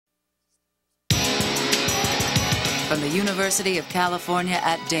From the University of California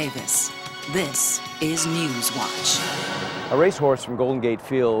at Davis, this is Newswatch. A racehorse from Golden Gate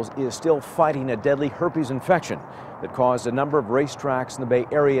Fields is still fighting a deadly herpes infection that caused a number of racetracks in the Bay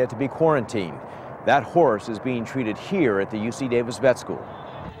Area to be quarantined. That horse is being treated here at the UC Davis Vet School.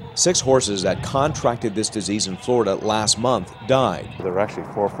 6 horses that contracted this disease in Florida last month died. There are actually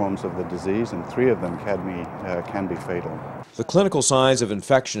 4 forms of the disease, and 3 of them can be fatal. The clinical signs of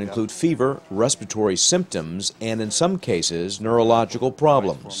infection include fever, respiratory symptoms, and in some cases, neurological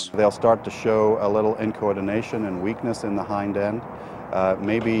problems. They'll start to show a little incoordination and weakness in the hind end,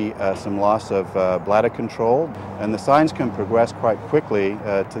 maybe some loss of bladder control, and the signs can progress quite quickly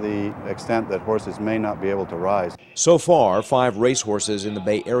to the extent that horses may not be able to rise. So far, 5 racehorses in the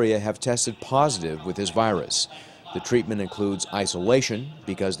Bay Area have tested positive with this virus. The treatment includes isolation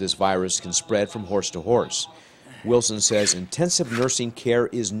because this virus can spread from horse to horse. Wilson says intensive nursing care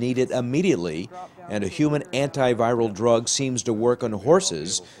is needed immediately, and a human antiviral drug seems to work on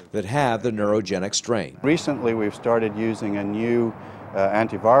horses that have the neurogenic strain. Recently, we've started using a new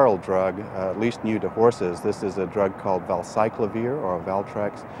antiviral drug, at least new to horses. This is a drug called valcyclovir, or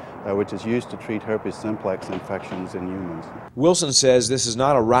Valtrex, which is used to treat herpes simplex infections in humans. Wilson says this is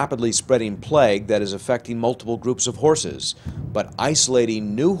not a rapidly spreading plague that is affecting multiple groups of horses, but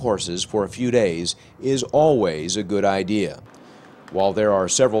isolating new horses for a few days is always a good idea. While there are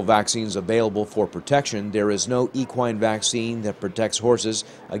several vaccines available for protection, there is no equine vaccine that protects horses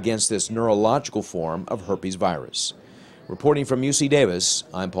against this neurological form of herpes virus. Reporting from UC Davis,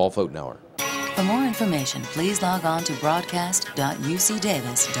 I'm Paul Fotenauer. For more information, please log on to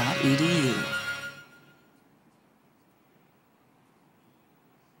broadcast.ucdavis.edu.